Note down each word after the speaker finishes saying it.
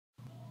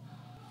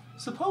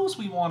Suppose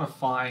we want to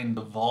find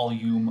the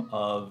volume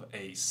of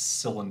a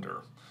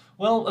cylinder.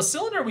 Well, a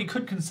cylinder we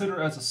could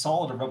consider as a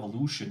solid of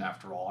revolution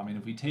after all. I mean,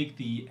 if we take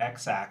the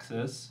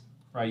x-axis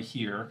right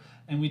here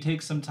and we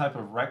take some type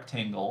of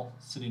rectangle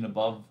sitting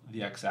above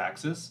the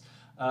x-axis,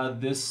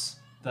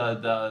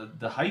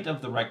 the height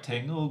of the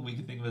rectangle we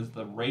can think of as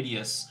the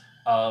radius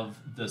of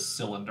the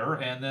cylinder,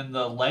 and then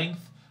the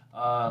length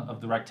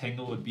of the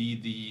rectangle would be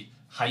the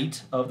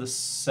height of the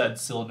said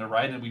cylinder,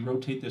 right? And we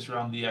rotate this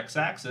around the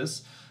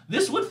x-axis.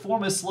 This would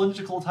form a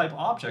cylindrical type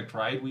object,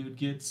 right? We would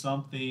get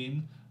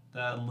something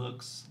that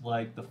looks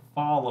like the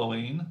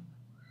following.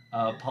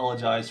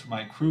 Apologize for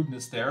my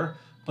crudeness there,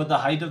 but the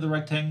height of the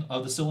rectangle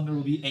of the cylinder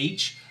would be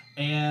h,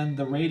 and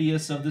the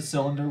radius of the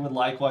cylinder would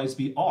likewise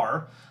be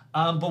r.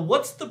 But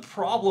what's the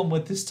problem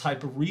with this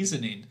type of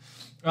reasoning?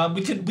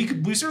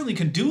 We certainly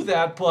can do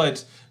that,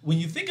 but when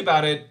you think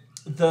about it,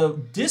 the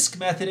disk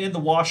method and the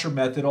washer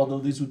method, although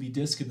these would be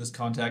disk in this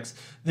context,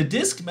 the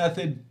disk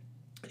method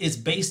is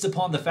based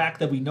upon the fact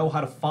that we know how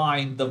to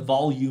find the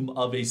volume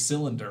of a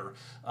cylinder,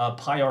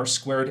 pi r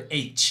squared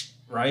h,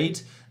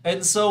 right?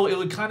 And so it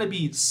would kind of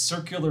be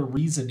circular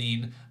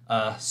reasoning,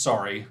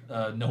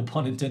 no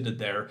pun intended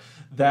there,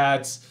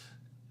 that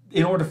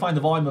in order to find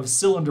the volume of a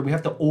cylinder, we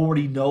have to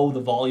already know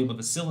the volume of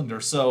a cylinder.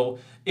 So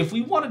if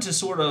we wanted to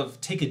sort of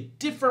take a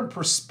different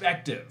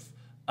perspective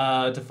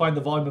to find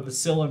the volume of a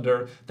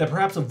cylinder that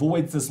perhaps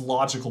avoids this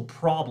logical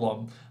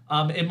problem,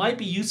 it might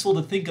be useful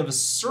to think of a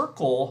cylinder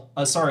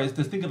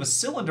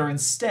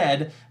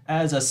instead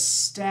as a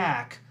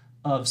stack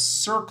of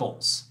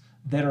circles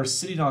that are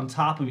sitting on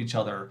top of each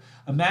other.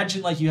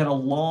 Imagine like you had a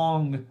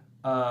long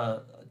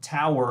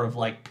tower of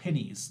like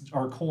pennies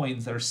or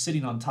coins that are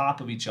sitting on top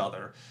of each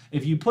other.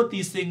 If you put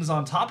these things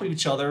on top of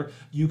each other,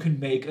 you can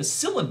make a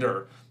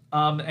cylinder.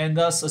 And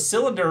thus a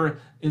cylinder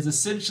is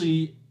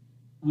essentially,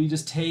 we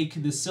just take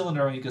this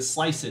cylinder and you can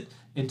slice it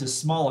into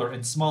smaller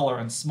and smaller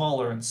and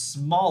smaller and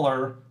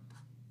smaller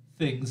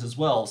things as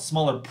well,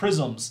 smaller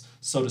prisms,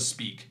 so to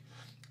speak.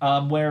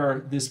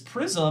 Where this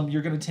prism,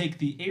 you're going to take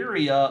the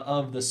area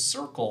of the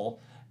circle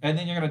and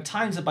then you're going to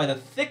times it by the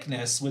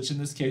thickness, which in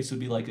this case would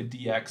be like a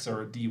dx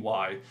or a dy,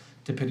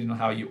 depending on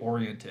how you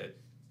orient it.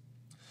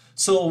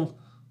 So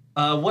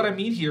what I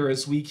mean here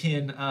is we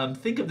can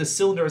think of the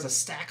cylinder as a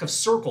stack of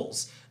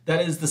circles.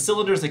 That is, the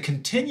cylinder is a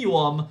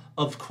continuum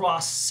of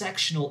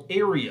cross-sectional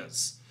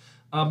areas.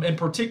 In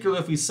particular,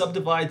 if we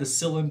subdivide the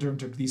cylinder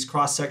into these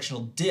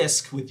cross-sectional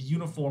discs with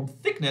uniform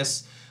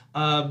thickness,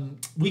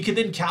 we could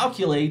then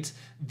calculate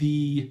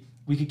the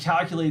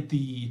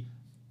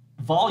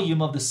volume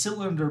of the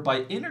cylinder by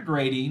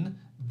integrating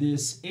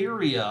this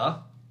area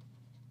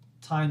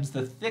times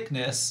the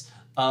thickness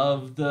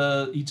of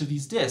each of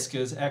these discs,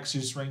 as x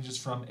just ranges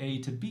from A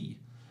to B.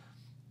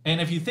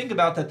 And if you think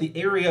about that, the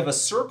area of a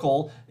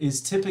circle is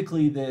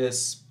typically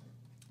this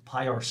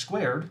pi r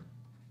squared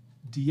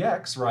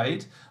dx,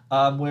 right?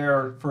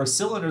 Where for a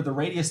cylinder, the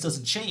radius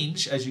doesn't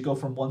change as you go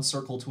from one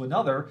circle to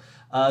another.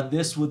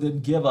 This would then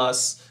give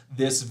us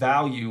this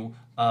value,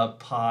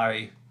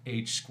 pi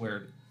r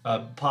squared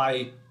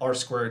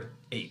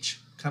h,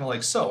 kind of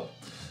like so.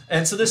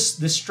 And so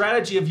this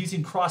strategy of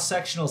using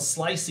cross-sectional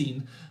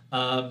slicing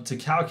to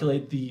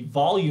calculate the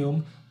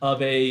volume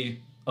of a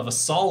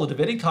solid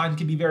of any kind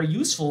can be very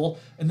useful,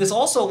 and this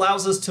also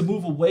allows us to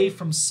move away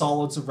from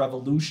solids of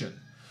revolution.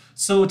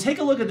 So take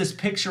a look at this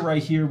picture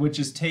right here, which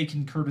is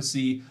taken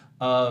courtesy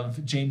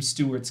of James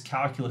Stewart's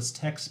calculus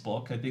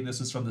textbook. I think this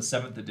is from the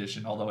 7th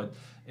edition, although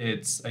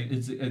it's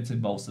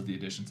in most of the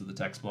editions of the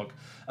textbook.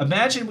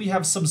 Imagine we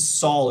have some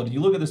solid.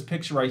 You look at this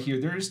picture right here,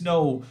 there is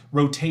no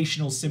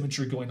rotational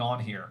symmetry going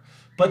on here.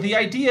 But the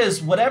idea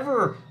is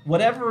whatever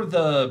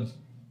the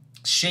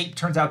shape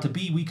turns out to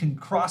be, we can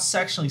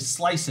cross-sectionally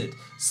slice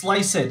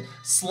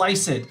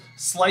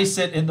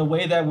it in the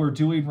way that we're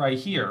doing right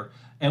here.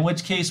 In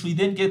which case we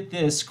then get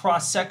this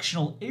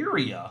cross-sectional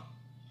area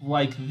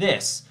like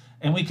this.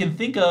 And we can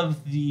think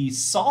of the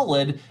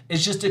solid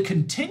as just a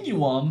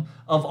continuum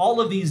of all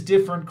of these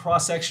different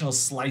cross-sectional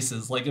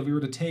slices. Like if we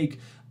were to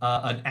take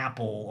an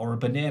apple or a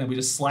banana, we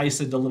just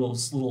slice into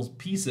little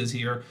pieces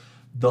here.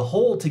 The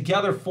whole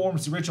together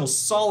forms the original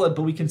solid,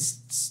 but we can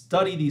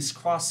study these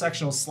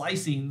cross-sectional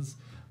slicings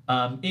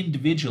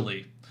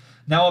individually.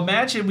 Now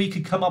imagine we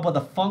could come up with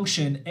a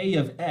function a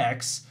of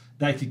x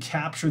that could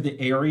capture the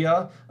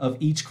area of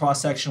each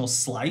cross-sectional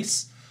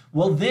slice.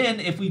 Well then,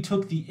 if we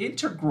took the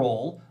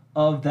integral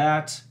of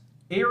that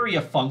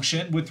area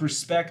function with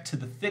respect to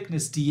the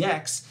thickness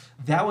dx,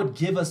 that would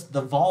give us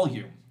the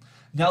volume.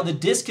 Now the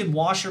disk and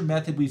washer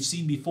method we've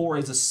seen before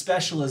is a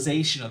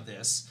specialization of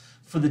this.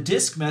 For the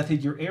disk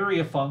method, your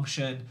area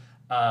function,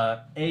 a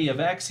of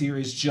x here,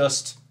 is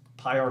just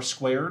pi r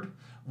squared,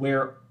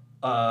 where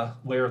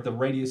the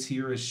radius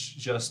here is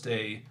just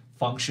a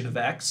function of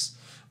x.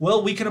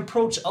 Well, we can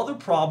approach other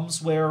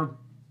problems where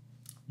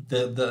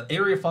the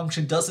area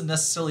function doesn't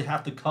necessarily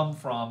have to come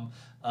from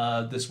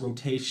this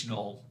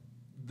rotational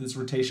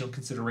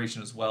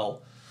consideration as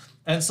well.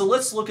 And so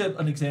let's look at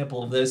an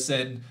example of this.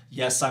 And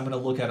yes, I'm going to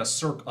look at a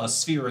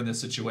sphere in this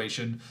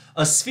situation.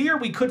 A sphere,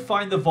 we could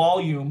find the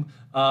volume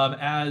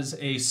as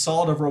a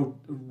solid of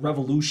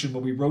revolution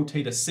when we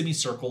rotate a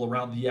semicircle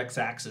around the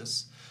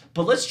x-axis.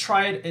 But let's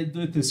try it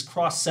with this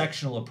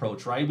cross-sectional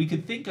approach, right? We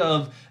could think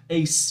of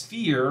a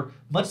sphere,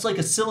 much like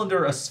a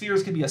cylinder, a sphere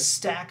is going to be a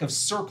stack of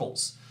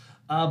circles.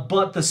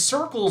 But the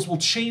circles will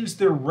change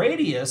their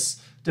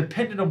radius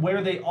depending on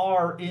where they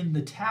are in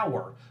the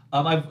tower.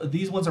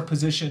 These ones are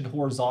positioned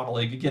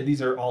horizontally. Again,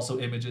 these are also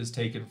images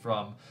taken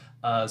from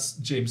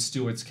James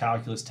Stewart's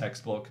calculus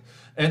textbook.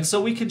 And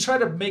so we can try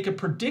to make a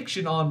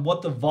prediction on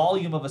what the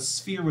volume of a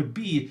sphere would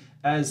be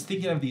as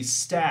thinking of these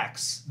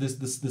stacks,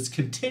 this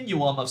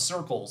continuum of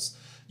circles.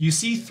 You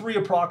see 3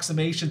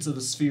 approximations of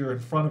the sphere in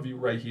front of you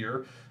right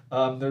here.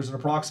 There's an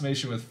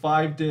approximation with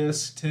 5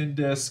 disc, 10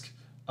 disc,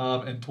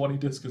 and 20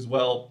 disc as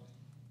well.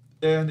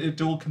 And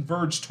it will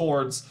converge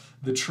towards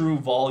the true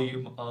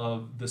volume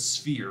of the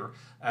sphere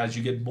as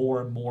you get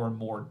more and more and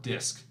more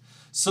disk.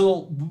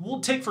 So we'll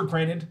take for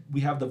granted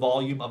we have the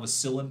volume of a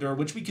cylinder,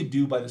 which we could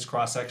do by this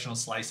cross-sectional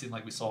slicing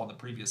like we saw on the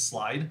previous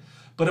slide.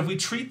 But if we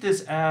treat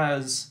this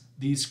as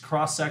these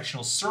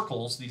cross-sectional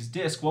circles, these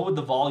disks, what would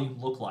the volume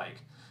look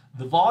like?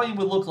 The volume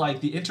would look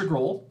like the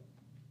integral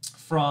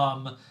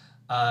from,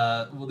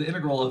 the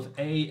integral of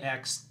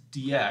ax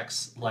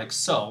dx, like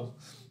so.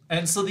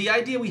 And so the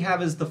idea we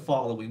have is the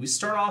following. We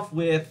start off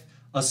with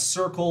a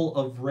circle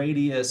of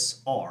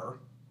radius r,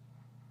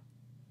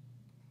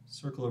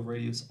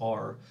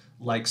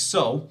 like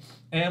so,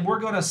 and we're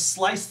going to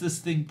slice this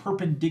thing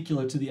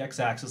perpendicular to the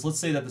x-axis. Let's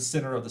say that the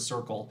center of the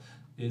circle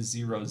is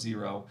 0,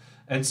 0.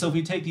 And so if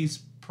we take these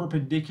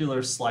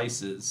perpendicular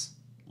slices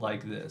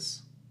like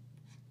this,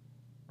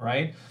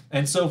 right?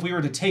 And so if we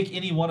were to take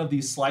any one of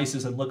these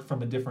slices and look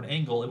from a different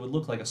angle, it would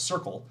look like a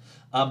circle.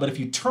 But if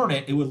you turn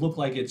it, it would look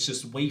like it's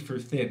just wafer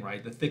thin,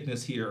 right? The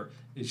thickness here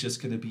is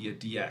just going to be a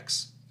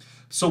dx.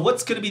 So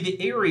what's going to be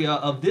the area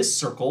of this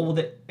circle? Well,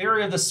 the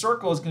area of the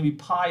circle is going to be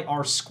pi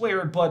r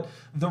squared, but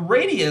the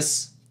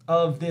radius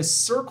of this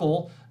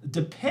circle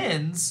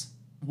depends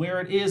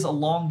where it is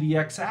along the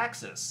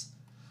x-axis.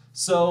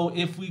 So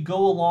if we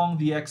go along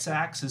the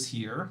x-axis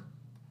here,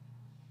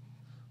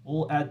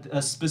 well, at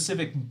a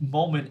specific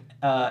moment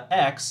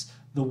x,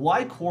 the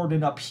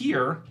y-coordinate up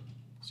here,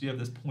 so you have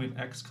this point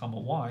x comma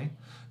y,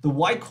 the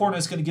y-coordinate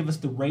is going to give us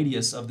the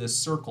radius of this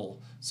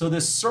circle. So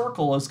this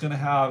circle is going to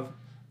have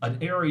an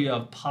area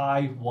of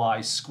pi y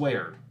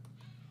squared.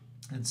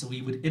 And so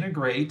we would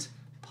integrate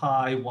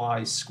pi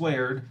y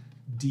squared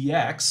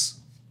dx,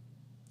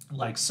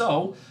 like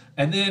so.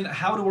 And then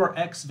how do our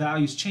x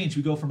values change?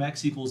 We go from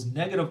x equals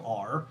negative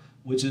r,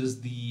 which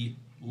is the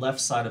left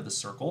side of the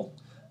circle.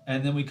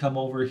 And then we come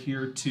over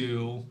here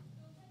to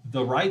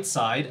the right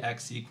side,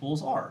 x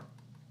equals r.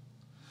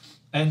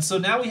 And so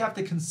now we have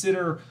to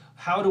consider,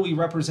 how do we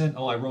represent,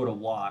 oh, I wrote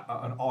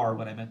an r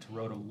when I meant to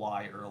wrote a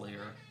y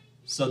earlier.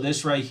 So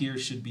this right here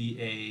should be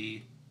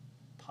a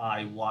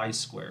pi y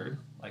squared,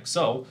 like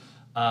so,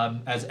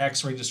 as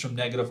x ranges from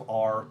negative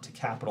r to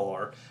capital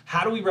R.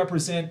 How do we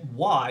represent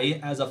y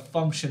as a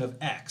function of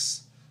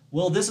x?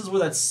 Well, this is where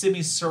that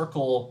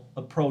semicircle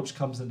approach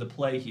comes into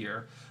play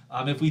here.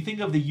 If we think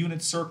of the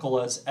unit circle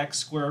as x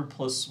squared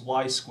plus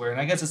y squared,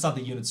 and I guess it's not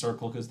the unit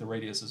circle because the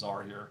radius is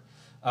r here.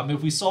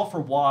 If we solve for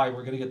y,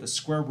 we're going to get the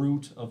square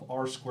root of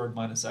r squared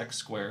minus x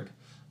squared,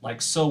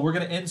 like so. We're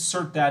going to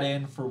insert that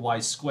in for y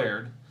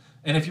squared.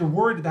 And if you're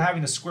worried that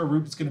having a square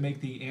root is going to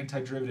make the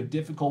antiderivative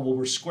difficult, well,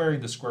 we're squaring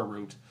the square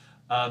root.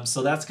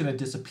 So that's going to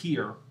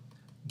disappear,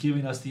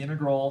 giving us the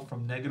integral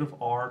from negative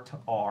r to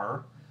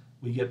r.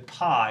 We get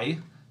pi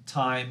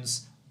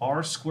times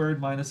r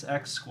squared minus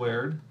x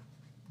squared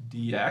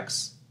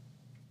dx.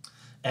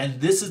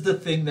 And this is the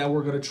thing that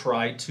we're going to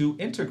try to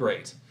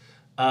integrate.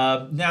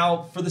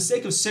 Now, for the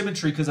sake of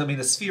symmetry, because I mean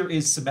a sphere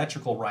is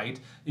symmetrical, right?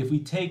 If we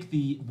take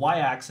the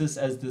y-axis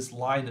as this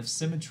line of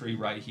symmetry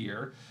right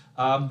here,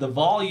 the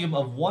volume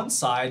of one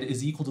side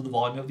is equal to the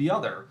volume of the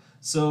other.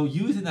 So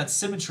using that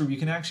symmetry, we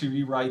can actually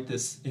rewrite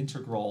this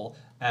integral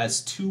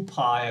as 2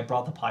 pi, I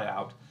brought the pi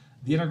out,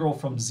 the integral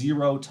from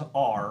 0 to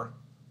r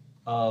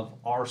of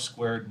r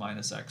squared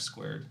minus x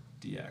squared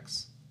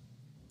dx.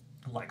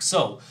 Like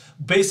so.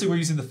 Basically, we're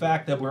using the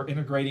fact that we're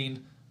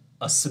integrating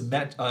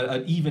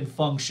an even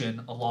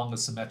function along a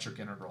symmetric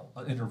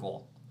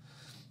interval.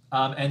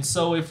 And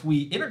so if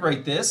we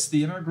integrate this,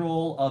 the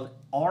integral of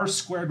r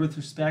squared with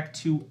respect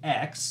to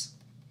x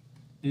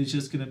is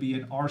just going to be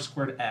an r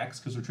squared x,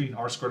 because we're treating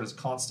r squared as a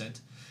constant.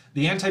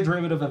 The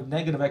antiderivative of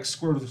negative x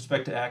squared with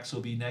respect to x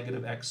will be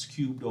negative x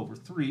cubed over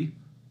 3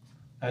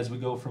 as we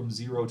go from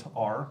 0 to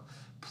r.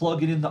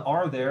 Plug it in the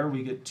r there,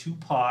 we get 2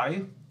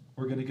 pi.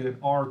 We're going to get an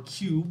r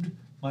cubed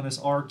minus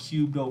r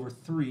cubed over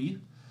 3.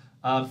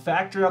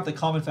 Factor out the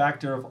common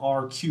factor of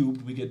r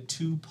cubed, we get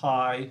 2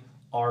 pi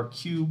r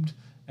cubed,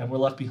 and we're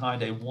left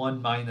behind a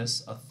 1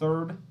 minus a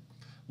third.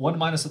 1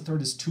 minus a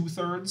third is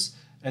 2/3,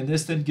 and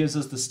this then gives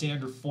us the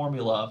standard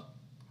formula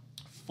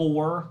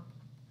for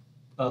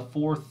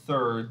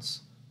 4/3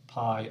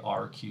 pi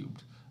r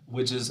cubed,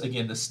 which is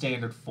again the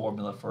standard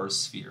formula for a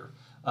sphere,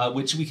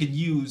 which we can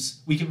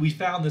use. We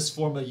found this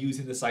formula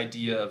using this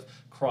idea of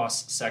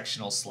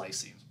cross-sectional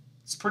slicing.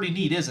 It's pretty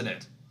neat, isn't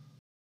it?